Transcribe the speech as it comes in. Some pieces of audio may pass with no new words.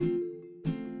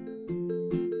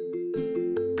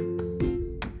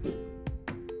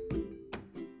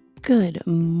Good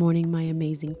morning, my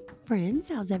amazing friends.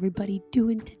 How's everybody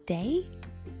doing today?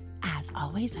 As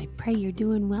always, I pray you're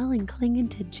doing well and clinging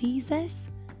to Jesus.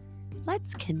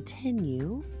 Let's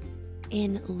continue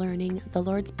in learning the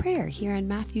Lord's Prayer here in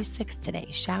Matthew 6 today,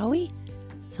 shall we?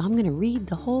 So I'm going to read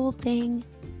the whole thing,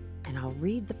 and I'll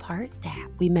read the part that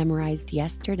we memorized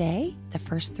yesterday, the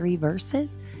first 3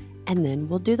 verses, and then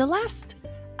we'll do the last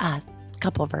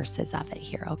couple verses of it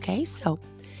here, okay? So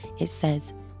it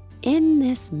says, "In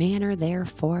this manner,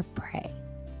 therefore, pray.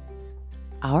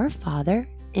 Our Father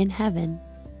in heaven,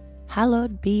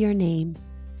 hallowed be your name.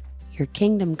 Your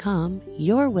kingdom come,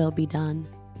 your will be done,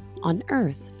 on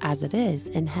earth as it is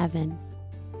in heaven.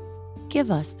 Give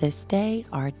us this day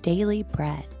our daily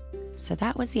bread." So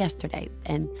that was yesterday.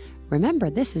 And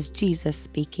remember, this is Jesus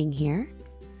speaking here.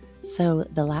 So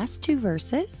the last 2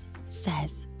 verses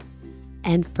says,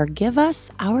 "And forgive us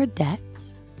our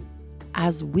debts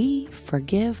as we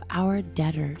forgive our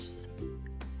debtors.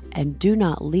 And do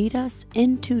not lead us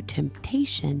into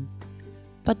temptation,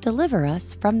 but deliver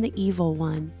us from the evil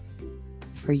one.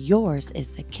 For yours is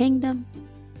the kingdom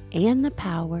and the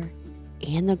power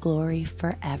and the glory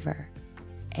forever.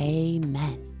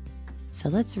 Amen." So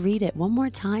let's read it one more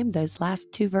time, those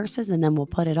last 2 verses, and then we'll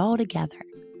put it all together.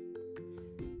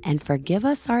 "And forgive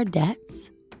us our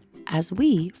debts as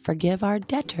we forgive our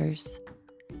debtors.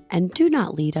 And do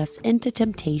not lead us into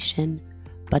temptation,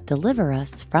 but deliver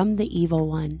us from the evil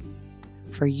one.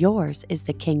 For yours is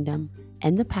the kingdom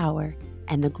and the power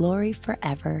and the glory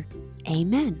forever.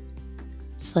 Amen."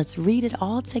 So let's read it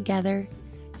all together.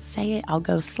 Say it. I'll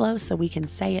go slow so we can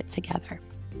say it together.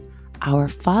 Our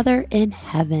Father in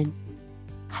heaven,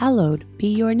 hallowed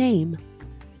be your name.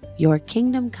 Your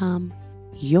kingdom come,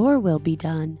 your will be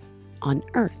done, on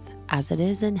earth as it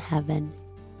is in heaven.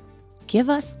 Give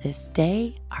us this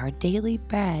day our daily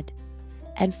bread,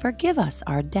 and forgive us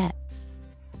our debts,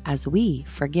 as we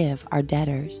forgive our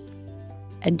debtors.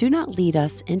 And do not lead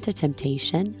us into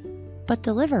temptation, but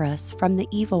deliver us from the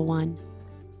evil one.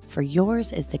 For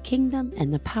yours is the kingdom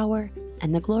and the power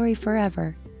and the glory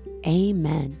forever.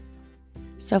 Amen."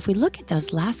 So if we look at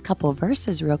those last couple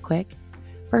verses real quick,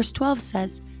 verse 12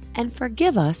 says, "And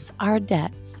forgive us our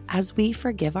debts, as we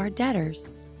forgive our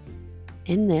debtors."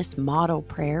 In this model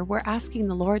prayer, we're asking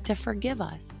the Lord to forgive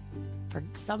us. For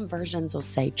some versions will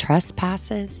say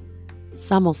trespasses,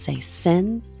 some will say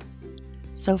sins.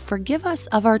 So forgive us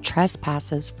of our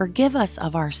trespasses, forgive us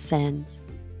of our sins,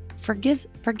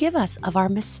 forgive us of our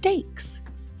mistakes.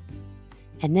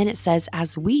 And then it says,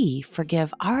 as we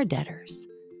forgive our debtors.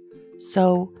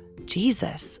 So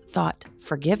Jesus thought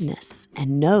forgiveness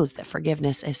and knows that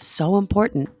forgiveness is so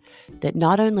important that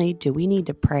not only do we need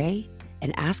to pray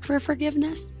and ask for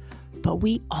forgiveness, but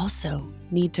we also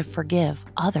need to forgive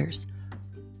others.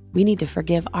 We need to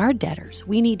forgive our debtors.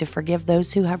 We need to forgive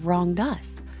those who have wronged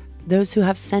us, those who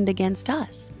have sinned against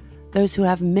us, those who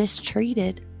have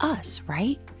mistreated us,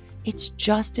 right? It's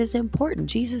just as important.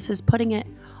 Jesus is putting it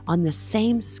on the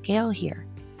same scale here.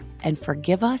 "And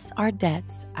forgive us our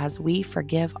debts as we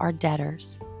forgive our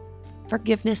debtors."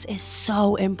 Forgiveness is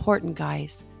so important,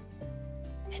 guys.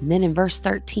 And then in verse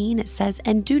 13, it says,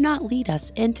 "And do not lead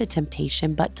us into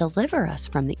temptation, but deliver us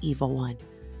from the evil one."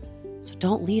 So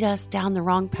don't lead us down the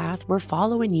wrong path. We're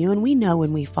following you, and we know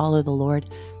when we follow the Lord,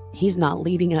 He's not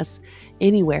leading us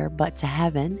anywhere but to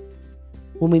heaven.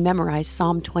 When we memorized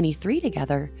Psalm 23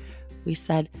 together, we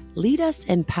said, "Lead us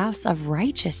in paths of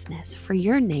righteousness for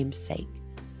your name's sake."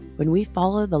 When we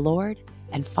follow the Lord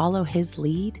and follow His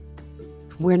lead,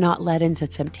 we're not led into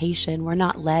temptation. We're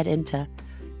not led into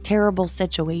terrible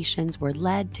situations. We're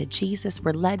led to Jesus.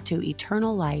 We're led to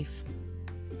eternal life.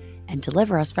 And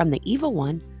deliver us from the evil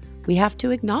one, we have to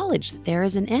acknowledge that there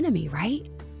is an enemy, right?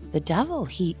 The devil,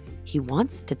 he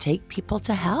wants to take people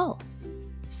to hell.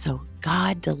 So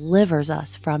God delivers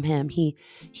us from him. He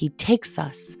takes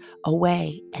us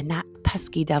away, and that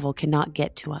pesky devil cannot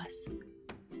get to us.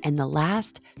 And the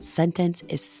last sentence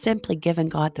is simply giving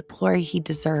God the glory He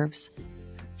deserves.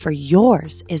 "For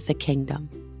yours is the kingdom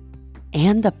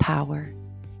and the power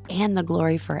and the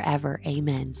glory forever."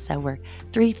 Amen. So we're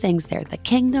 3 things there: the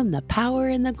kingdom, the power,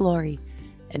 and the glory.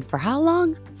 And for how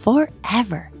long?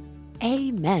 Forever.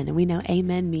 Amen. And we know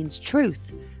amen means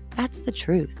truth. That's the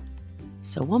truth.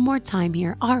 So one more time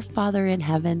here. Our Father in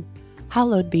heaven,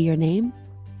 hallowed be your name.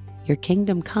 Your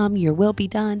kingdom come, your will be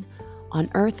done, on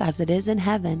earth as it is in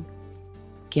heaven.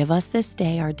 Give us this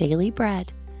day our daily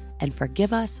bread, and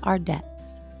forgive us our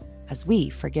debts, as we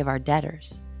forgive our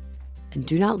debtors. And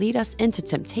do not lead us into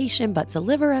temptation, but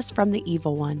deliver us from the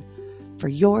evil one. For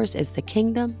yours is the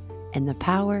kingdom and the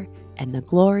power and the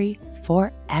glory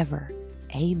forever.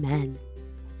 Amen.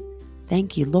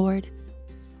 Thank you, Lord.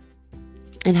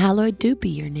 and hallowed do be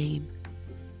your name.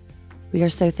 We are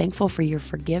so thankful for your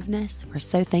forgiveness. We're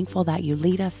so thankful that you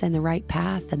lead us in the right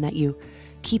path and that you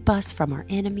keep us from our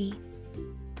enemy.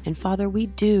 And Father, we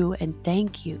do and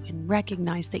thank you and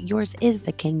recognize that yours is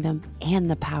the kingdom and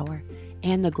the power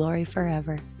and the glory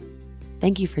forever.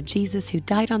 Thank you for Jesus who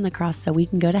died on the cross so we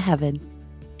can go to heaven.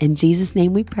 In Jesus'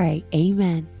 name we pray,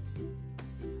 amen.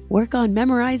 Work on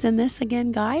memorizing this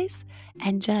again, guys.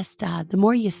 And just the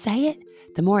more you say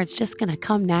it, the more it's just going to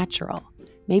come natural.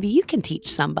 Maybe you can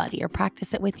teach somebody or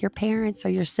practice it with your parents or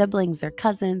your siblings or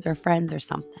cousins or friends or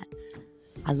something.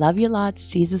 I love you lots.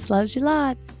 Jesus loves you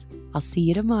lots. I'll see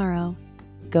you tomorrow.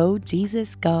 Go,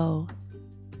 Jesus, go.